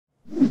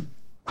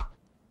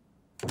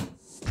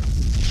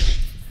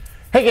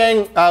Hey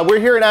gang, we're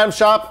here in Adam's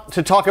shop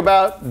to talk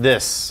about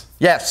this.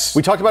 Yes.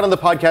 We talked about it on the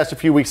podcast a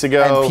few weeks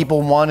ago. And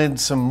people wanted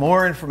some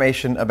more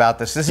information about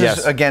this. This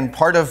is, again,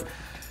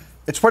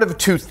 it's part of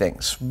two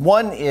things.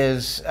 One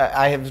is,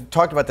 I have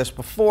talked about this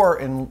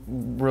before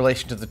in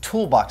relation to the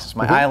toolboxes,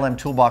 my ILM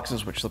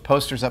toolboxes, which the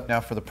poster's up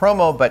now for the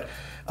promo, but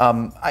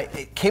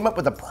I came up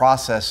with a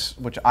process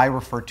which I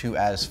refer to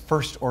as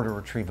first order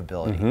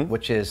retrievability,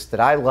 which is that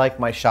I like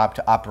my shop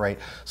to operate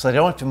so I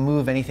don't have to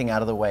move anything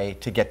out of the way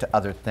to get to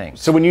other things.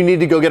 So when you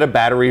need to go get a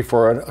battery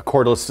for a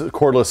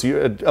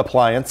cordless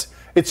appliance,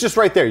 it's just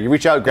right there. You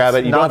reach out, grab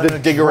it. You don't have to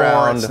dig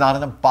around. It's not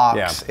in a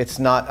box. It's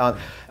not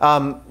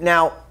on.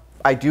 Now,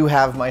 I do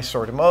have my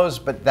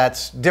Sortimos, but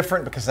that's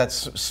different because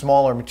that's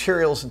smaller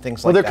materials and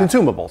things like that. Well, they're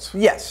consumables.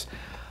 Yes.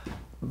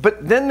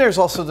 But then there's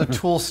also the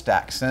tool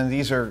stacks, and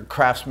these are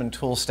Craftsman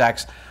tool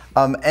stacks.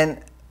 And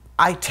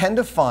I tend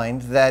to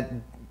find that,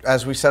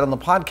 as we said on the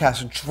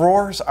podcast,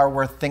 drawers are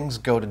where things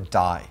go to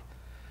die.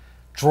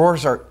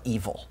 Drawers are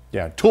evil.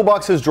 Yeah,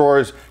 toolboxes,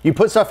 drawers, you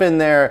put stuff in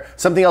there,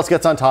 something else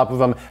gets on top of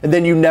them, and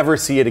then you never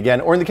see it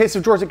again. Or in the case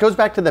of drawers, it goes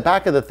back to the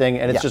back of the thing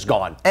and it's just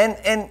gone.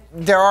 And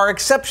there are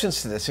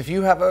exceptions to this. If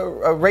you have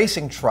a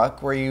racing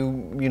truck where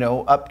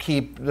you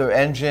upkeep the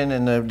engine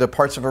and the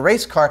parts of a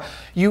race car,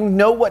 you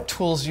know what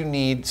tools you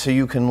need so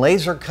you can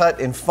laser cut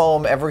and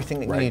foam everything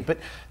that you need. But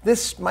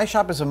my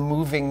shop is a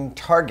moving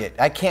target.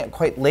 I can't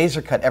quite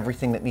laser cut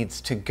everything that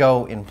needs to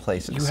go in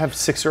places. You have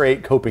 6 or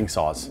 8 coping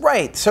saws.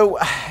 Right. So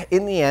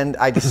in the end,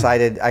 I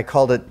decided, I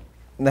called it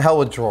the hell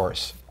with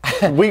drawers.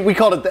 we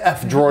called it the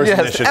F Drawers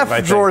Initiative.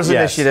 F Drawers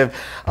Initiative.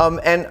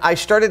 And I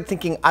started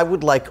thinking I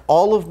would like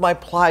all of my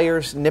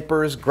pliers,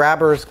 nippers,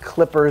 grabbers,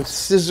 clippers,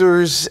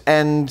 scissors,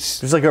 and...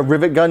 There's like a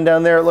rivet gun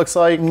down there, it looks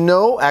like.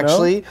 No,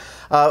 actually.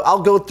 No?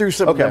 I'll go through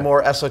some of the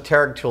more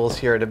esoteric tools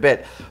here in a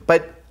bit.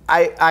 But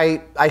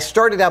I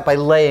started out by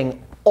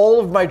laying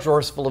all of my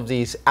drawers full of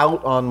these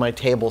out on my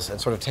tables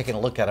and sort of taking a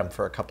look at them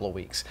for a couple of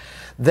weeks.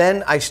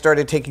 Then I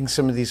started taking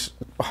some of these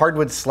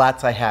hardwood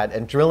slats I had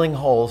and drilling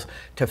holes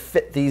to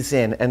fit these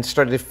in and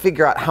started to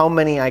figure out how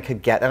many I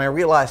could get. And I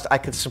realized I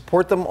could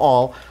support them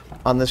all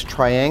on this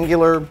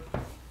triangular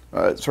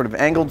sort of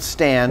angled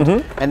stand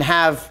and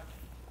have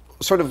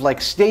sort of like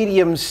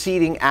stadium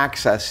seating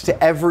access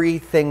to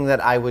everything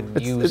that I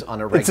would use on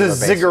a regular basis.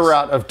 It's a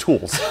ziggurat of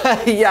tools.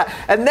 Yeah,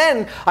 and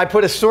then I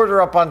put a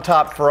sorter up on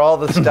top for all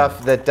the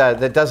stuff that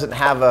doesn't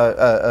have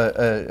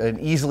an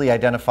easily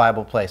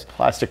identifiable place.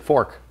 Plastic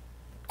fork.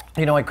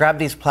 You know, I grabbed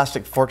these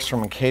plastic forks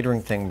from a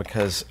catering thing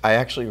because I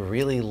actually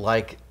really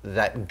like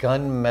that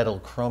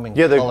gunmetal chroming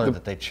color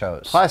that they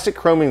chose. Plastic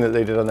chroming that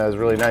they did on that is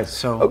really nice.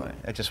 So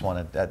I just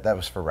wanted, that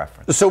was for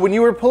reference. So when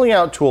you were pulling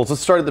out tools,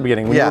 let's start at the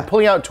beginning. When you were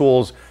pulling out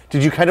tools,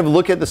 did you kind of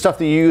look at the stuff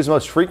that you use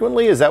most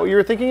frequently? Is that what you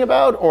were thinking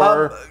about?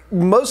 Or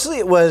mostly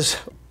it was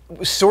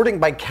sorting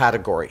by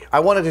category. I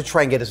wanted to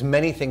try and get as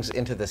many things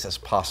into this as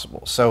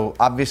possible. So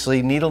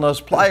obviously needle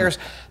nose pliers,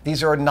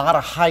 these are not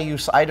a high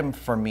use item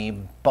for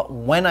me, but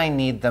when I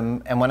need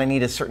them and when I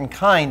need a certain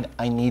kind,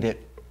 I need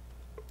it.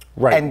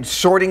 Right. And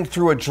sorting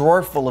through a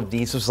drawer full of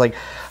these was like,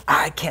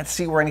 I can't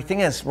see where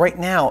anything is. Right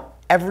now,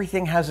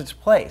 everything has its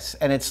place,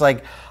 and it's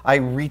like I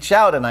reach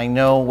out and I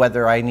know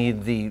whether I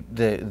need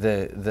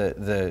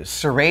the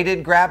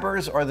serrated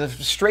grabbers or the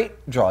straight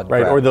jawed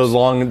grabbers. Or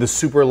the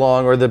super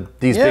long, or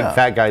these big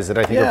fat guys that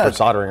I think are for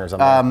soldering or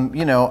something.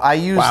 You know, I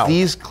use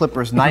these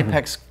clippers,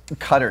 Nipex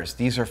cutters.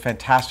 These are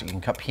fantastic. You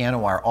can cut piano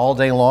wire all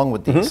day long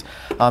with these.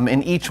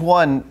 And each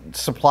one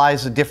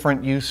supplies a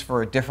different use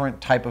for a different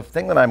type of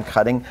thing that I'm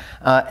cutting.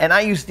 And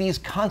I use these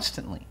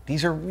constantly.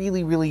 These are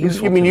really, really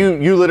useful. I mean,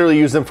 you literally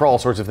use them for all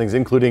sorts of things,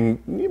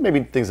 including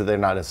maybe things that they're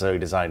not necessarily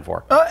designed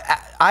for.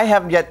 I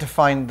have yet to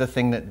find the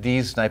thing that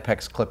these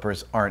Nipex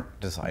clippers aren't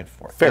designed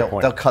for. Fair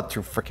point. They'll cut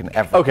through freaking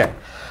everything. Okay.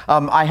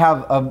 I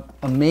have an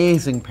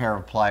amazing pair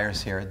of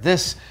pliers here.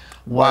 This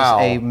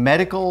was a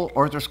medical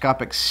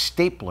orthoscopic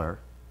stapler.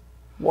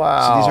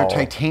 Wow. So these are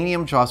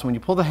titanium jaws. When you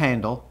pull the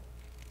handle,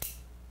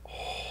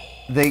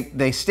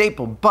 they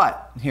staple.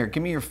 But here,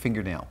 give me your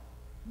fingernail.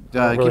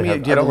 I don't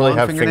really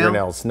have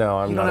fingernails. No,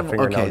 I'm not a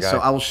fingernail guy. Okay, so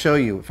I will show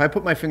you. If I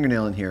put my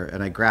fingernail in here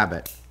and I grab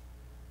it,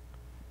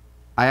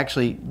 I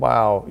actually...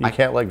 Wow, you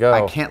can't let go.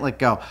 I can't let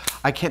go.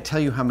 I can't tell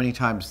you how many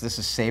times this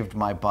has saved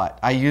my butt.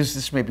 I use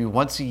this maybe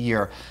once a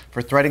year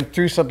for threading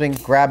through something,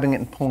 grabbing it,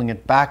 and pulling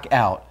it back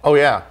out. Oh,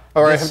 yeah.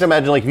 Or I have to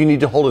imagine, like, if you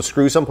need to hold a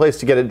screw someplace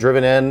to get it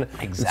driven in,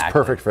 it's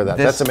perfect for that.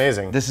 That's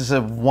amazing. This is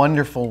a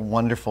wonderful,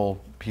 wonderful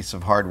piece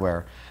of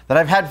hardware that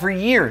I've had for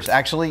years.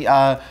 Actually,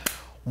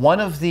 one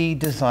of the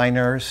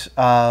designers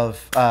of,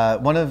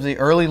 one of the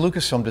early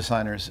Lucasfilm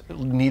designers,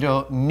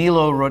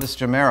 Nilo Rodis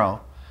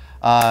Jamero,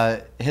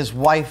 his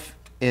wife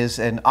is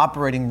an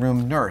operating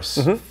room nurse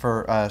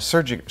for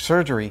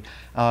surgery.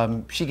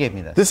 She gave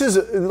me this. This is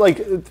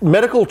like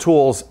medical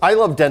tools. I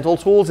love dental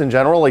tools in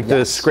general, like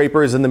the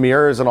scrapers and the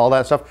mirrors and all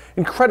that stuff.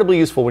 Incredibly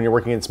useful when you're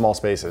working in small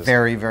spaces.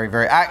 Very, very,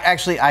 very.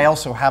 Actually, I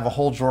also have a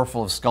whole drawer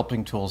full of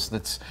sculpting tools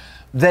that's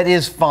that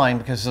is fine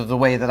because of the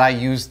way that I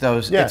use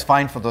those. Yeah. It's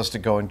fine for those to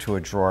go into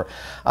a drawer.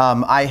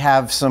 I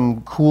have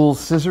some cool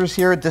scissors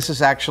here. This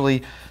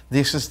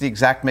is the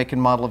exact make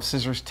and model of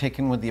scissors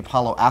taken with the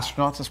Apollo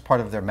astronauts as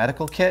part of their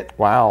medical kit.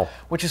 Wow.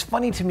 Which is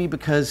funny to me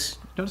because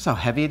notice how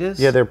heavy it is?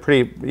 Yeah, they're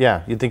pretty,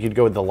 yeah, you'd think you'd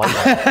go with the light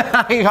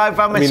one. I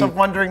found myself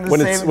wondering the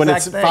same exact thing. When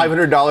it's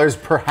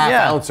 $500 per half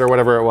ounce or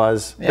whatever it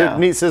was. Yeah. They're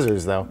neat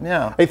scissors, though.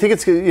 Yeah. I think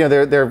it's,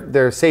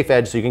 they're safe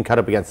edge, so you can cut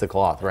up against the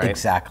cloth, right?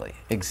 Exactly.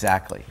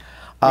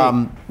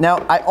 Now,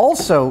 I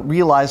also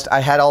realized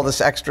I had all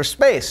this extra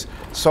space,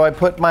 so I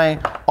put my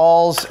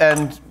awls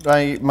and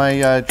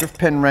my drift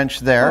pin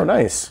wrench there. Oh,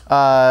 nice.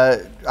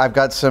 I've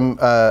got some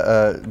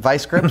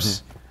vice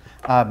grips.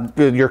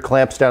 Your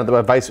clamps down at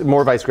the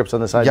more vice grips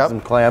on the side, some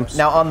clamps.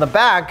 Now, on the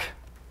back,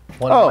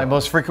 one of my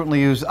most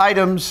frequently used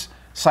items,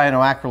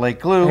 cyanoacrylate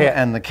glue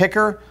and the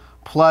kicker,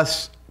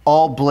 plus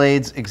all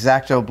blades,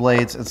 X-Acto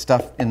blades and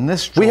stuff in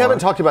this drawer. We haven't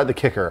talked about the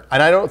kicker,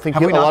 and I don't think a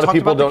lot of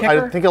people don't.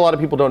 I think a lot of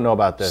people don't know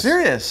about this.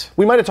 Serious?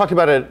 We might have talked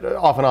about it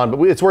off and on,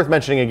 but it's worth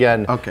mentioning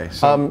again. Okay.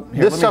 So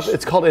this stuff,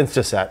 it's called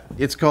InstaSet.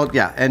 It's called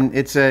and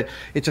it's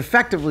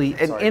effectively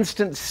an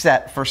instant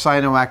set for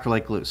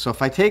cyanoacrylate glue. So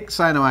if I take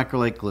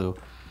cyanoacrylate glue,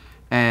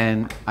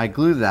 and I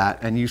glue that,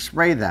 and you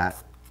spray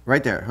that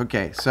right there.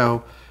 Okay.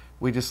 So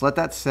we just let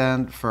that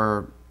send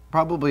for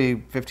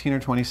probably 15 or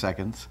 20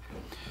 seconds.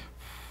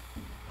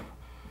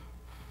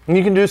 And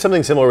you can do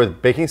something similar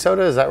with baking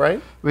soda, is that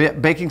right? Yeah,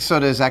 baking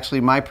soda is actually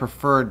my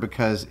preferred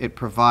because it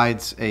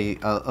provides a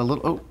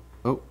little.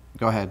 Oh,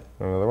 go ahead.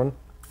 Another one?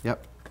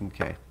 Yep.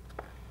 Okay.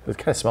 It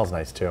kind of smells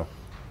nice too.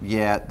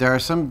 Yeah, there are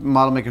some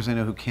model makers I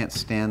know who can't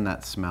stand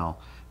that smell.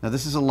 Now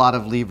this is a lot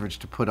of leverage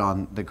to put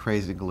on the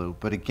crazy glue,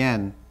 but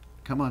again,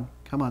 come on.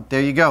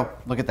 There you go.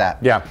 Look at that.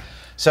 Yeah.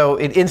 So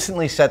it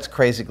instantly sets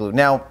crazy glue.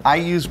 Now, I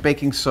use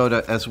baking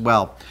soda as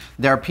well.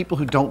 There are people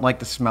who don't like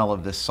the smell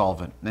of this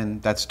solvent,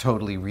 and that's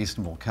totally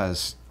reasonable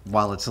because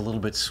while it's a little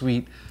bit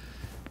sweet,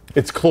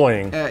 it's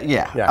cloying.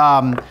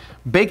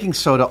 Baking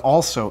soda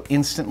also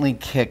instantly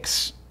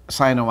kicks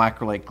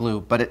cyanoacrylate glue,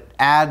 but it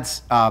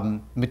adds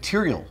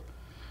material.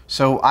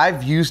 So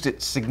I've used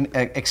it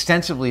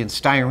extensely in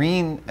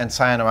styrene and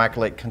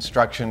cyanoacrylate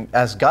construction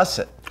as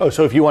gusset. Oh,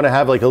 so if you want to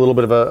have like a little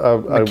bit of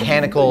a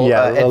mechanical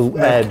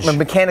edge, a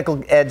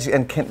mechanical edge,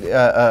 and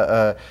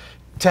to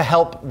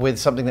help with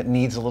something that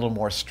needs a little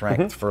more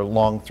strength for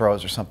long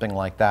throws or something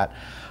like that.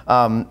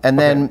 And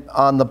then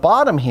on the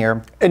bottom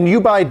here, and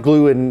you buy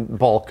glue in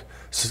bulk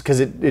because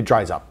it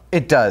dries up.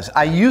 It does.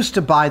 I used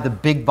to buy the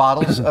big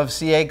bottles of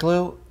CA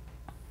glue.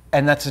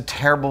 And that's a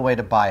terrible way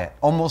to buy it.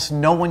 Almost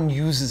no one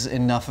uses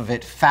enough of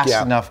it fast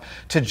enough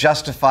to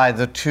justify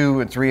the 2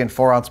 and 3 and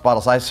 4 ounce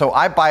bottles. So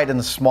I buy it in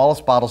the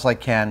smallest bottles I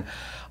can.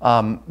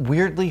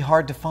 Weirdly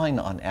hard to find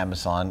on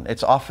Amazon.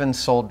 It's often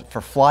sold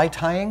for fly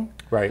tying.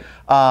 Right.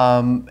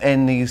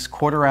 And these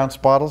 1/4 ounce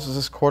bottles, is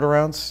this 1/4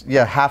 ounce?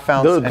 Yeah, 1/2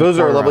 ounce. Those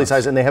are a lovely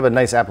size, and they have a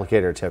nice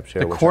applicator tip too.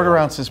 The 1/4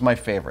 ounce is my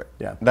favorite.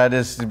 Yeah. That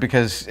is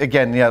because,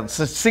 again, it's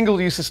a single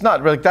use. It's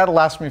not like that'll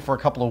last me for a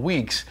couple of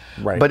weeks,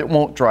 but it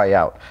won't dry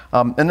out.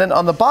 And then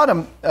on the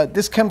bottom,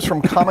 this comes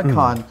from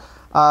Comic-Con.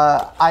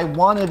 I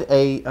wanted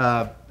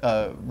a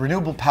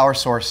renewable power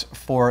source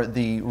for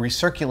the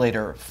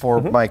recirculator for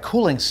my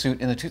cooling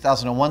suit in the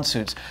 2001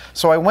 suits.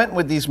 So I went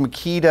with these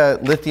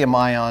Makita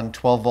lithium-ion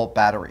 12-volt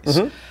batteries.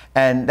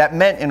 And that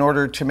meant in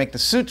order to make the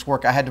suits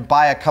work, I had to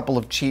buy a couple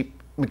of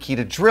cheap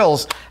Makita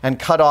drills and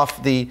cut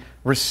off the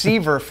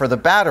receiver for the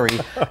battery.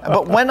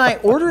 But when I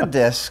ordered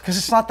this, because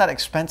it's not that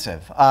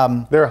expensive.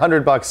 They're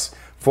 $100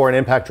 for an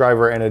impact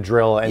driver and a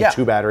drill and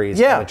 2 batteries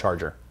and a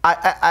charger.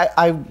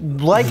 I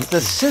liked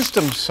the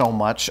system so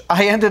much,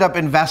 I ended up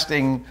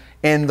investing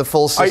in the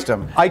full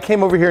system. I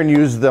came over here and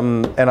used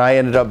them, and I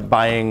ended up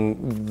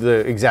buying the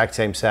exact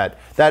same set.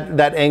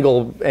 That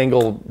angle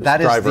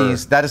driver.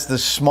 That is the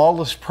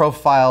smallest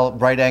profile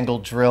right angle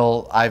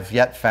drill I've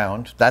yet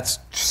found. That's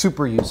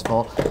super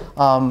useful.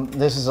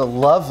 This is a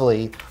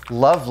lovely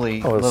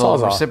little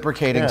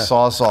reciprocating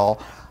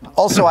Sawzall.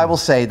 Also, I will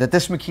say that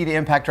this Makita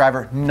impact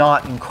driver,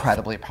 not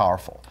incredibly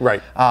powerful. Right.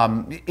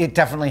 It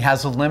definitely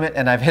has a limit,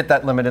 and I've hit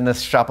that limit in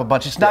this shop a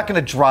bunch. It's not going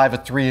to drive a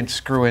 3-inch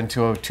screw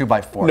into a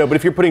 2x4. No, but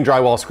if you're putting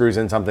drywall screws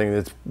in something,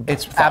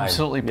 it's fine.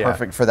 Absolutely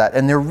perfect for that.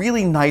 And they're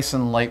really nice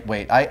and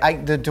lightweight.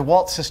 The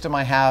DeWalt system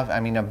I have, I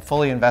mean, I'm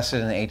fully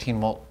invested in the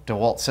 18-volt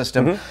DeWalt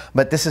system,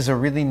 but this is a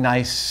really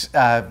nice,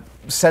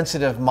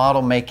 sensitive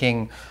model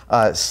making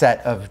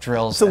set of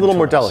drills. It's a little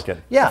more delicate.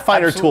 Yeah, a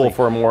finer tool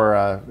for a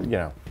more,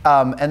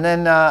 and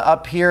then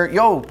up here,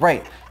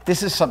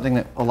 this is something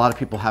that a lot of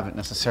people haven't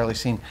necessarily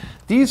seen.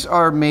 These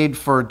are made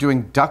for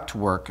doing duct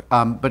work,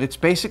 but it's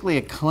basically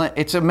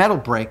it's a metal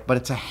brake, but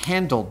it's a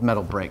handled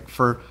metal brake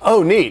for.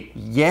 Oh, neat.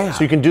 Yeah.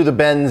 So you can do the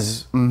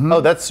bends. Oh,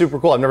 that's super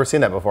cool. I've never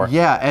seen that before.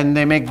 Yeah, and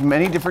they make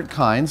many different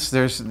kinds.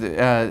 There's,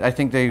 I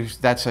think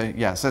that's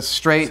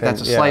straight.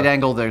 That's a slight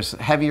angle. There's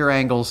heavier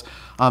angles.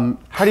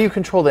 How do you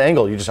control the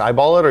angle? You just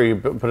eyeball it, or you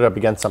put it up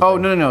against something? Oh,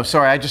 no.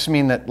 Sorry, I just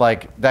mean that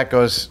that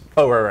goes.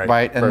 Oh,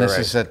 right. And this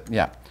is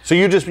So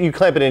you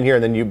clamp it in here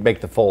and then you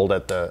make the fold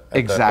at the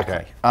exactly.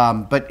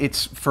 Okay. But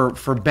it's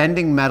for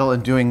bending metal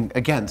and doing,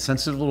 again,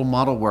 sensitive little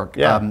model work.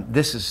 Yeah.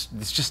 It's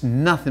just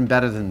nothing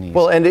better than these.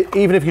 Well, and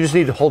even if you just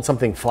need to hold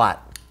something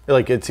flat,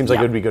 like it seems like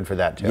it would be good for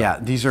that too. Yeah,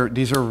 these are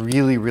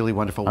really, really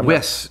wonderful.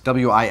 WISS,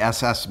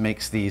 W-I-S-S,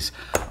 makes these,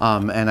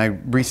 and I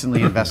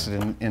recently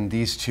invested in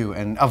these two,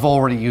 and I've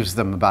already used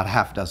them about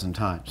half a dozen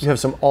times. You have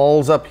some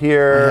awls up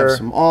here. I have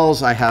some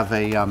awls. I have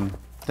a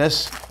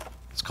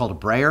it's called a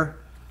brayer.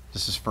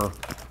 This is for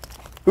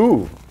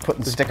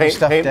putting sticker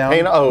stuff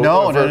down.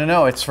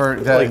 No. It's for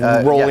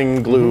the,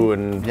 rolling glue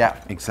and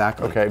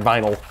exactly. Okay,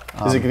 vinyl.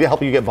 Does it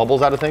help you get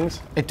bubbles out of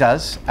things? It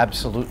does,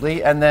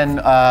 absolutely. And then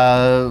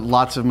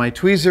lots of my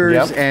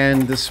tweezers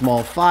and the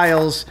small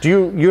files.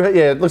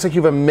 It looks like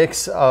you have a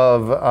mix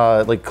of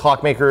like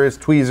clockmakers,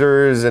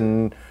 tweezers,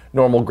 and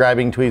normal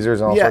grabbing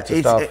tweezers and all sorts of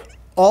stuff.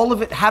 All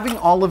of it, having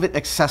all of it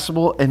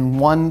accessible in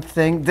one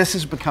thing, this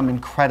has become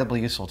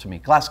incredibly useful to me.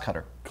 Glass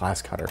cutter.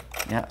 Glass cutter.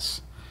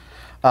 Yes.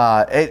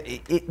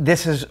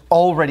 This has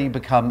already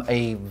become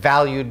a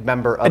valued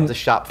member of the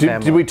shop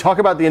family. Did we talk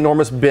about the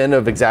enormous bin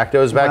of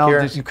X-Actos back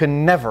here? You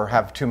can never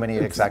have too many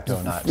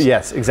X-Acto knives.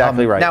 Yes,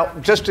 exactly right. Now,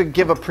 just to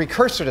give a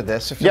precursor to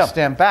this, if you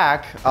stand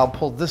back, I'll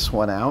pull this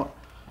one out.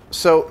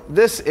 So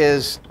this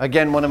is,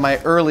 again, one of my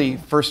early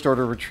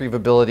first-order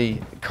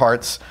retrievability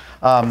carts.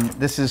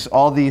 This is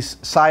all these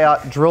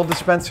SIOT drill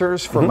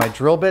dispensers for my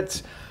drill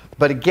bits.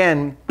 But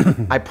again,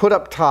 I put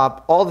up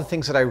top all the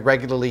things that I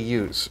regularly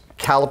use.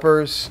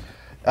 Calipers,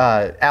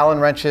 Allen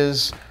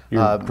wrenches,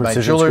 my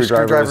jeweler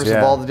screwdrivers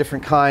of all the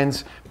different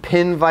kinds,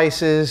 pin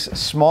vices,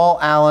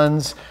 small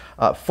Allens,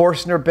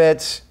 Forstner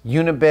bits,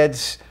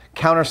 unibits,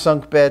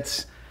 countersunk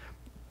bits.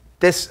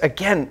 This,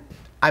 again,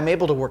 I'm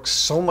able to work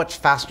so much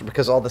faster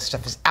because all this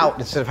stuff is out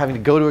instead of having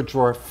to go to a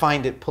drawer,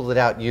 find it, pull it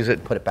out, use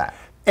it, put it back.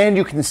 And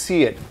you can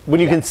see it. When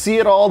you can see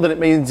it all, then it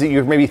means that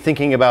you're maybe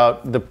thinking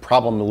about the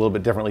problem a little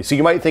bit differently. So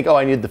you might think, oh,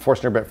 I need the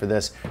Forstner bit for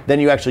this. Then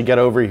you actually get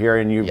over here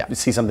and you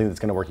see something that's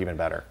going to work even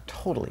better.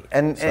 Totally.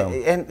 And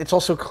it's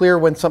also clear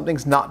when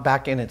something's not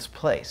back in its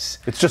place.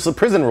 It's just the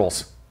prison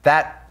rules.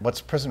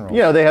 What's prison rules?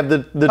 You know, they have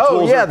the tools.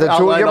 Oh, yeah, the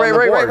tool. Yeah,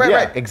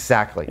 right.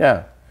 Exactly.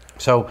 Yeah.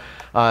 So,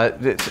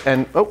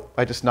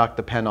 I just knocked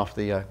the pen off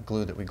the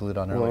glue that we glued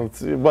on earlier.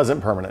 Well, it wasn't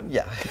permanent.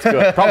 Yeah, it's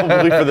good.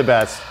 Probably for the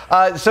best.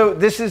 So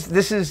this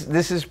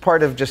is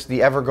part of just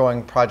the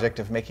ever-going project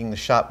of making the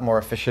shop more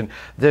efficient.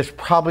 There's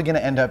probably going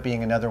to end up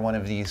being another one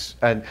of these,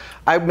 and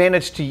I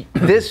managed to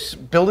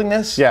building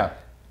this. Yeah.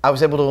 I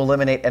was able to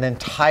eliminate an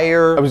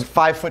entire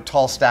 5-foot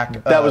tall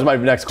stack. That was my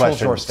next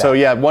question. So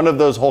yeah, one of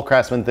those whole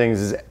Craftsman things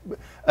is.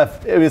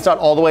 It's not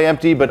all the way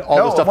empty, but all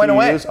the stuff went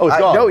away. Use, it's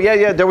gone. No,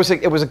 yeah. It was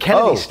a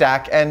Kennedy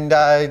stack, and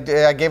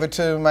I gave it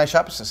to my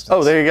shop assistants.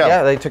 Oh, there you go.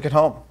 Yeah, they took it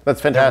home.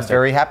 That's fantastic. They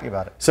were very happy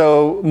about it.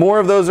 So more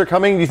of those are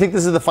coming. Do you think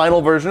this is the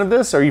final version of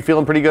this? Are you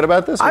feeling pretty good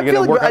about this? I'm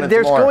feeling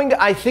good.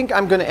 I think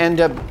I'm going to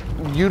end up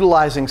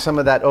utilizing some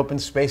of that open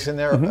space in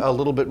there a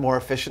little bit more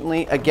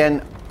efficiently.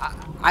 Again,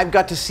 I've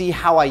got to see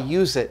how I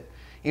use it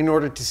in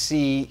order to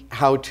see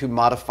how to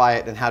modify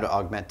it and how to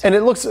augment it. And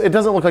it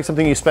doesn't look like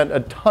something you spent a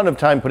ton of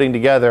time putting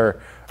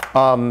together.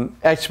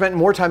 I spent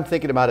more time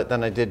thinking about it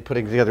than I did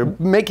putting it together.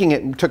 Making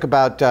it took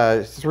about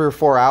 3 or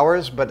 4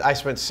 hours, but I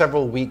spent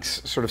several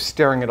weeks sort of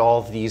staring at all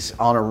of these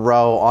on a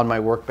row on my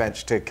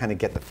workbench to kind of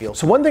get the feel.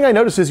 So one thing I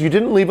noticed is you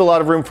didn't leave a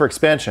lot of room for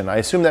expansion. I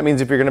assume that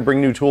means if you're going to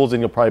bring new tools in,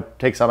 you'll probably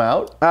take some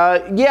out?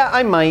 Yeah,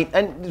 I might.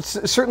 And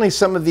certainly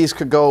some of these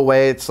could go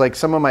away. It's like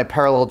some of my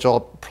parallel jaw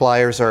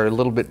pliers are a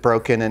little bit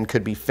broken and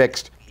could be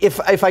fixed.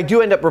 If I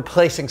do end up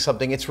replacing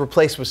something, it's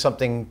replaced with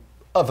something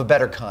of a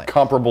better kind.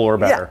 Comparable or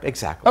better. Yeah,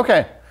 exactly.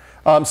 Okay.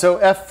 So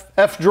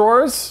F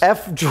drawers?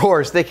 F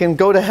drawers. They can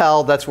go to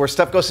hell. That's where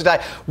stuff goes to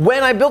die.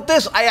 When I built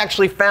this, I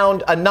actually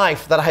found a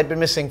knife that I had been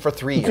missing for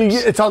 3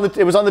 years.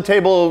 It was on the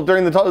table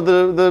during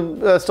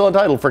the Still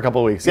Untitled for a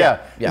couple of weeks. Yeah.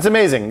 It's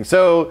amazing.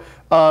 So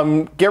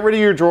get rid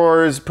of your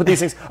drawers. Put these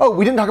things. Oh,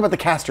 we didn't talk about the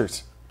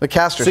casters. The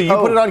casters. So you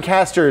put it on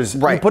casters.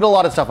 Right. You put a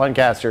lot of stuff on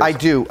casters. I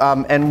do.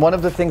 And one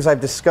of the things I've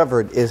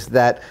discovered is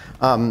that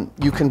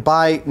you can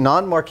buy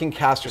non-marking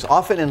casters,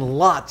 often in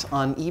lots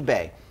on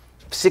eBay.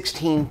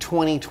 16,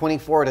 20,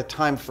 24 at a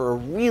time for a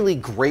really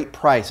great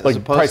price.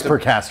 Like price per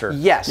caster.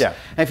 Yes. Yeah.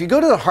 And if you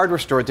go to the hardware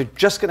store, they're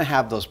just going to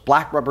have those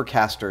black rubber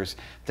casters.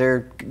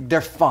 They're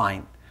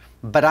fine.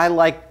 But I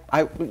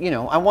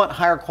want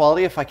higher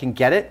quality if I can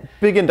get it.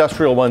 Big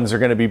industrial ones are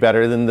going to be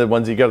better than the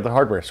ones you get at the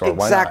hardware store.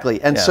 Exactly.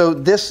 Why not? And so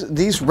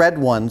these red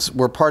ones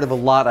were part of a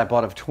lot I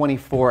bought of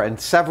 24, and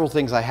several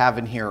things I have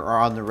in here are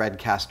on the red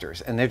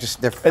casters, and they're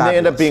fabulous. And they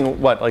end up being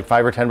what, like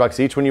 $5 or $10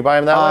 each when you buy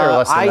them that way, or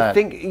less than that? I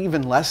think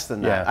even less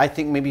than that. I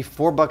think maybe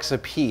 $4 a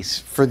piece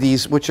for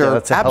these, which are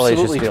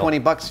absolutely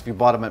 $20 if you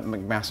bought them at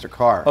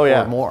McMaster-Carr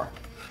or more.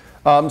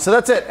 So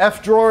that's it.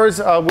 F drawers.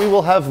 We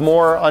will have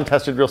more on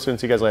Tested real soon.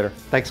 See you guys later.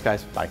 Thanks,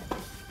 guys. Bye.